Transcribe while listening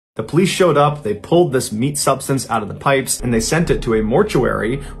The police showed up, they pulled this meat substance out of the pipes, and they sent it to a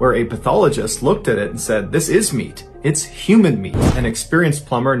mortuary where a pathologist looked at it and said, "This is meat. It's human meat." An experienced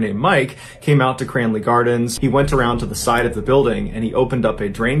plumber named Mike came out to Cranley Gardens. He went around to the side of the building and he opened up a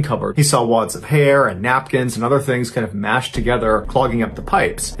drain cupboard. He saw wads of hair and napkins and other things kind of mashed together, clogging up the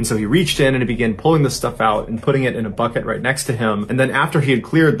pipes. And so he reached in and he began pulling the stuff out and putting it in a bucket right next to him. And then after he had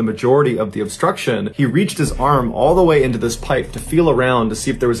cleared the majority of the obstruction, he reached his arm all the way into this pipe to feel around to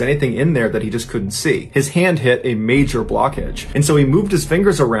see if there was anything in there that he just couldn't see. His hand hit a major blockage. And so he moved his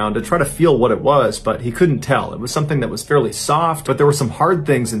fingers around to try to feel what it was, but he couldn't tell. It was something that was fairly soft, but there were some hard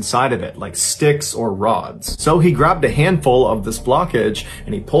things inside of it, like sticks or rods. So he grabbed a handful of this blockage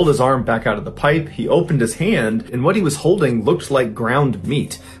and he pulled his arm back out of the pipe. He opened his hand and what he was holding looked like ground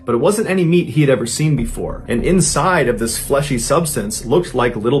meat, but it wasn't any meat he had ever seen before. And inside of this fleshy substance looked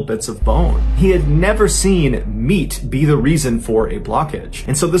like little bits of bone. He had never seen meat be the reason for a blockage.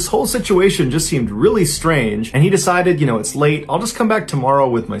 And so this whole situation just seemed really strange. And he decided, you know, it's late. I'll just come back tomorrow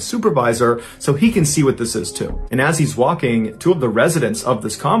with my supervisor so he can see what this is too. And as he's walking, two of the residents of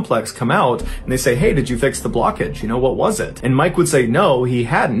this complex come out and they say, "Hey, did you fix the blockage? You know, what was it?" And Mike would say, no, he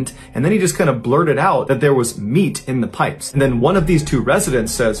hadn't. And then he just kind of blurted out that there was meat in the pipes. And then one of these two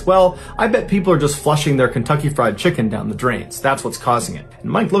residents says, "Well, I bet people are just flushing their Kentucky Fried Chicken down the drains. That's what's causing it."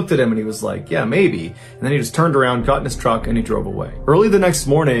 And Mike looked at him and he was like, "Yeah, maybe." And then he just turned around, got in his truck, and he drove away. Early the next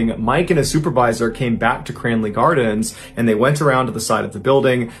morning, Mike and his supervisor came back to Cranley Gardens and they went around to the side of the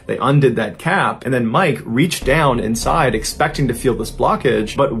building. They undid that cap, and then Mike reached down inside expecting to feel this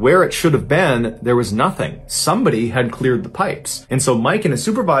blockage, but where it should have been, there was nothing. Somebody had cleared the pipes. And so Mike and his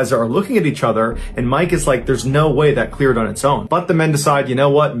supervisor are looking at each other, and Mike is like, there's no way that cleared on its own. But the men decide, you know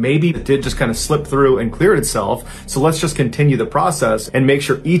what, maybe it did just kind of slip through and cleared itself, so let's just continue the process and make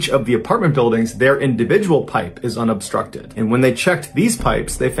sure each of the apartment buildings, their individual pipe is unobstructed. And when they checked these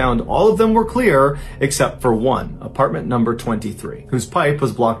pipes, they found all of them were clear except for one, apartment number 23, whose pipe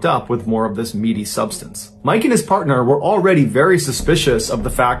was blocked up with more of this meaty substance. Mike and his partner were already very suspicious of the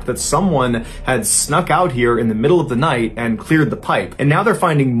fact that someone had snuck out here in the middle of the night and cleared the pipe. And now they're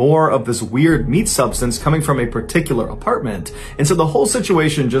finding more of this weird meat substance coming from a particular apartment. And so the whole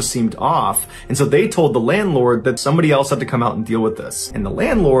situation just seemed off. And so they told the landlord that somebody else had to come out and deal with this. And the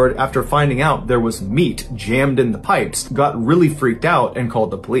landlord, after finding out there was meat jammed in the pipes, got really freaked out and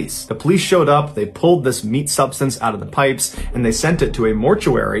called the police. The police showed up, they pulled this meat substance out of the pipes, and they sent it to a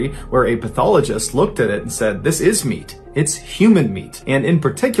mortuary where a pathologist looked at it and said, "This is meat. It's human meat." And in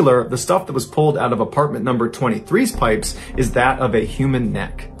particular, the stuff that was pulled out of apartment number 23's pipes is that of a human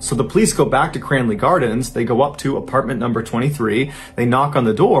neck. So the police go back to Cranley Gardens, they go up to apartment number 23, they knock on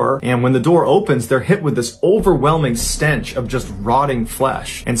the door, and when the door opens, they're hit with this overwhelming stench of just rotting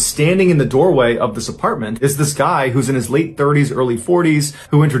flesh. And standing in the doorway of this apartment is this guy who's in his late 30s, early 40s,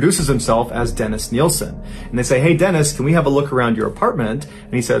 who introduces himself as Dennis Nielsen. And they say, "Hey Dennis, can we have a look around your apartment?"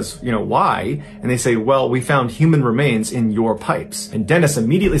 And he says, "You know, why?" And they say, "Well, we found human remains in your pipes." And Dennis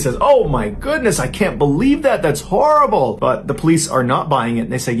immediately says, "Oh my goodness, I can't believe that. That's horrible." But the police are not buying it.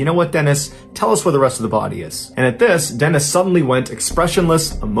 And they say, "You know what, Dennis? Tell us where the rest of the body is." And at this, Dennis suddenly went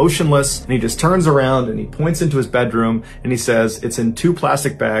expressionless, emotionless, and he just turns around and he points into his bedroom and he says, "It's in 2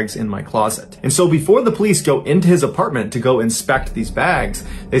 plastic bags in my closet." And so before the police go into his apartment to go inspect these bags,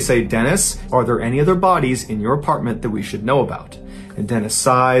 they say, "Dennis, are there any other bodies in your apartment that we should know about?" And Dennis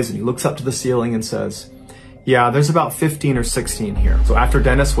sighs and he looks up to the ceiling and says, "Yeah, there's about 15 or 16 here." So after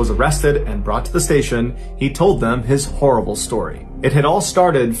Dennis was arrested and brought to the station, he told them his horrible story. It had all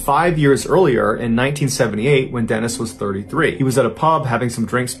started 5 years earlier in 1978 when Dennis was 33. He was at a pub having some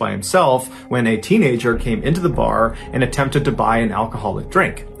drinks by himself when a teenager came into the bar and attempted to buy an alcoholic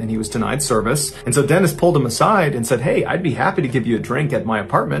drink, and he was denied service. And so Dennis pulled him aside and said, "Hey, I'd be happy to give you a drink at my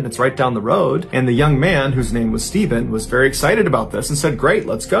apartment. It's right down the road." And the young man, whose name was Steven, was very excited about this and said, "Great,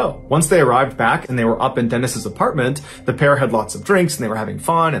 let's go." Once they arrived back and they were up in Dennis's apartment, the pair had lots of drinks and they were having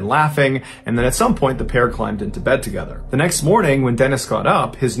fun and laughing. And then at some point, the pair climbed into bed together. The next morning, when Dennis got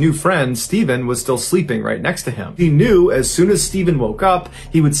up, his new friend, Steven, was still sleeping right next to him. He knew as soon as Steven woke up,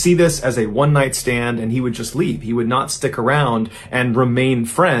 he would see this as a one-night stand and he would just leave. He would not stick around and remain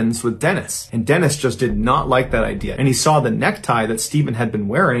friends with Dennis. And Dennis just did not like that idea. And he saw the necktie that Steven had been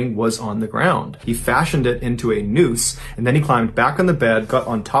wearing was on the ground. He fashioned it into a noose, and then he climbed back on the bed, got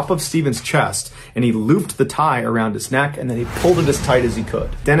on top of Steven's chest, and he looped the tie around his neck, and then he pulled it as tight as he could.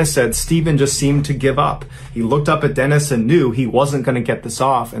 Dennis said Steven just seemed to give up. He looked up at Dennis and knew he was wasn't going to get this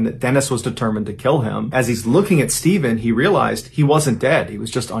off and that Dennis was determined to kill him. As he's looking at Steven, he realized he wasn't dead. He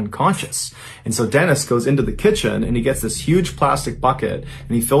was just unconscious. And so Dennis goes into the kitchen and he gets this huge plastic bucket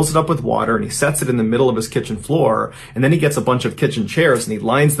and he fills it up with water and he sets it in the middle of his kitchen floor. And then he gets a bunch of kitchen chairs and he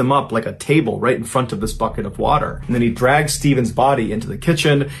lines them up like a table right in front of this bucket of water. And then he drags Steven's body into the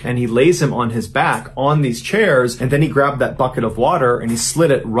kitchen and he lays him on his back on these chairs. And then he grabbed that bucket of water and he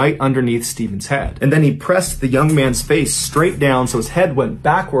slid it right underneath Steven's head. And then he pressed the young man's face straight down so his head went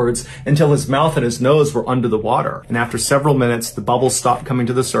backwards until his mouth and his nose were under the water. And after several minutes, the bubbles stopped coming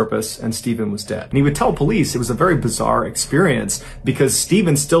to the surface and Steven was dead. And he would tell police it was a very bizarre experience because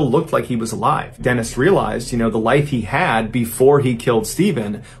Steven still looked like he was alive. Dennis realized, the life he had before he killed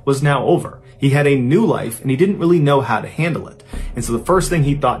Steven was now over. He had a new life and he didn't really know how to handle it. And so the first thing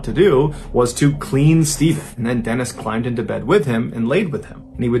he thought to do was to clean Steven. And then Dennis climbed into bed with him and laid with him.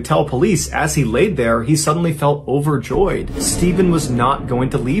 And he would tell police as he laid there, he suddenly felt overjoyed. Steven was not going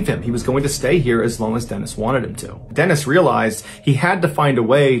to leave him. He was going to stay here as long as Dennis wanted him to. Dennis realized he had to find a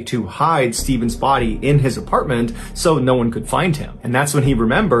way to hide Steven's body in his apartment so no one could find him. And that's when he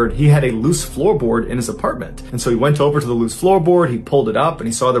remembered he had a loose floorboard in his apartment. And so he went over to the loose floorboard, he pulled it up and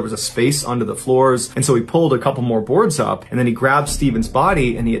he saw there was a space under the floors. And so he pulled a couple more boards up and then he grabbed Steven's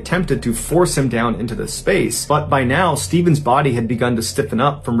body and he attempted to force him down into this space. But by now, Steven's body had begun to stiffen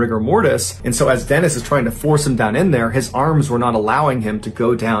up from rigor mortis. And so as Dennis is trying to force him down in there, his arms were not allowing him to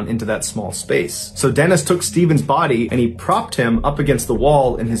go down into that small space. So Dennis took Steven's body and he propped him up against the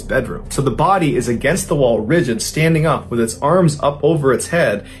wall in his bedroom. So the body is against the wall, rigid, standing up with its arms up over its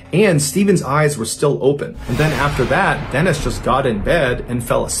head, and Steven's eyes were still open. And then after that, Dennis just got in bed and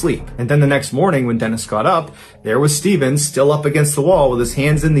fell asleep. And then the next morning when Dennis got up, there was Steven still up against the wall with his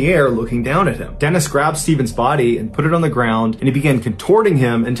hands in the air looking down at him. Dennis grabbed Steven's body and put it on the ground and he began contorting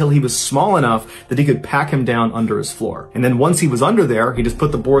him until he was small enough that he could pack him down under his floor. And then once he was under there, he just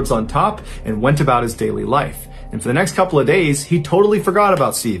put the boards on top and went about his daily life. And for the next couple of days, he totally forgot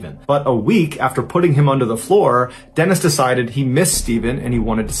about Steven. But a week after putting him under the floor, Dennis decided he missed Steven and he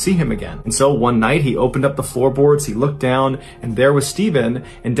wanted to see him again. And so one night he opened up the floorboards, he looked down, and there was Steven,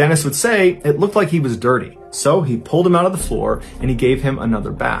 and Dennis would say it looked like he was dirty. So he pulled him out of the floor and he gave him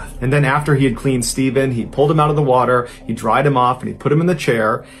another bath. And then after he had cleaned Steven, he pulled him out of the water, he dried him off and he put him in the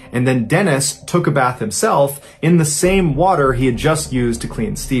chair. And then Dennis took a bath himself in the same water he had just used to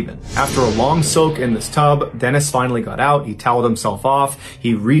clean Steven. After a long soak in this tub, Dennis finally got out, he toweled himself off,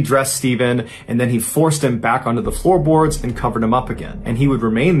 he redressed Steven, and then he forced him back onto the floorboards and covered him up again. And he would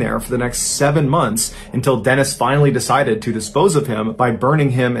remain there for the next 7 months until Dennis finally decided to dispose of him by burning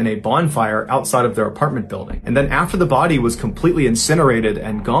him in a bonfire outside of their apartment building. And then after the body was completely incinerated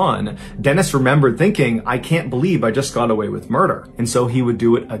and gone, Dennis remembered thinking, I can't believe I just got away with murder. And so he would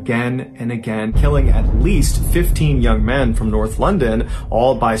do it again and again, killing at least 15 young men from North London,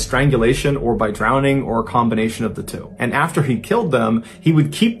 all by strangulation or by drowning or a combination of the two. And after he killed them, he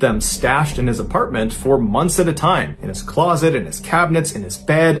would keep them stashed in his apartment for months at a time, in his closet, in his cabinets, in his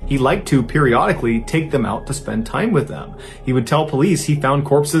bed. He liked to periodically take them out to spend time with them. He would tell police he found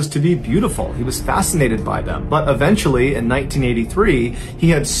corpses to be beautiful. He was fascinated by them. But eventually, in 1983, he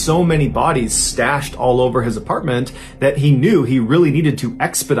had so many bodies stashed all over his apartment that he knew he really needed to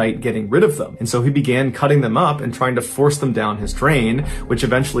expedite getting rid of them. And so he began cutting them up and trying to force them down his drain, which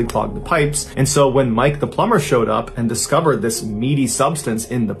eventually clogged the pipes. And so when Mike the plumber showed up and discovered this meaty substance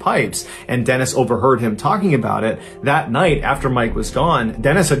in the pipes, and Dennis overheard him talking about it, that night after Mike was gone,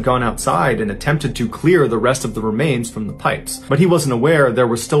 Dennis had gone outside and attempted to clear the rest of the remains from the pipes. But he wasn't aware there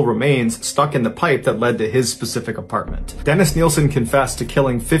were still remains stuck in the pipe that led to his specific apartment. Dennis Nielsen confessed to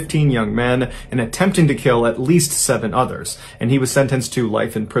killing 15 young men and attempting to kill at least 7 others, and he was sentenced to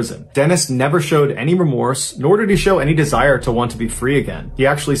life in prison. Dennis never showed any remorse, nor did he show any desire to want to be free again. He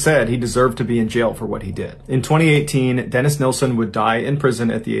actually said he deserved to be in jail for what he did. In 2018, Dennis Nielsen would die in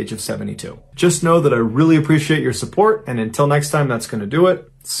prison at the age of 72. Just know that I really appreciate your support, and until next time, that's going to do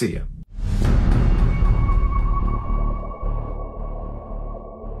it. See ya.